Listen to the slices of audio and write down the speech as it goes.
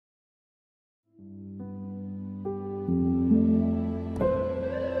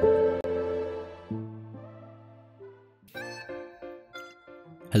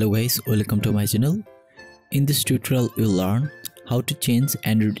Hello guys, welcome to my channel. In this tutorial you'll learn how to change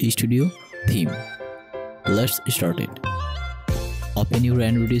Android Studio theme. Let's start it. Open your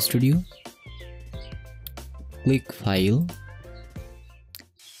Android Studio. Click File.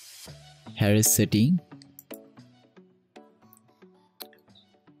 Here is Setting.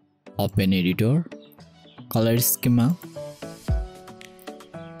 Open Editor. Color Schema.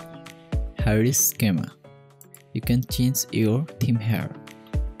 Here is Schema. You can change your theme here.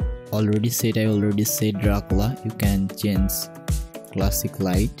 I already said Dracula. You can change classic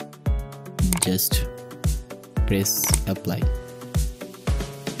light. Just press apply.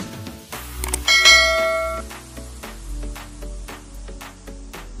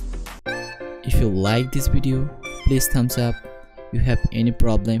 If you like this video, please thumbs up. If you have any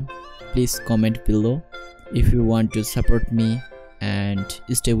problem, please comment below. If you want to support me and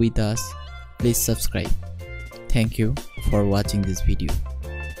stay with us, please subscribe. Thank you for watching this video.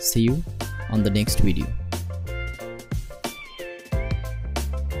 See you on the next video.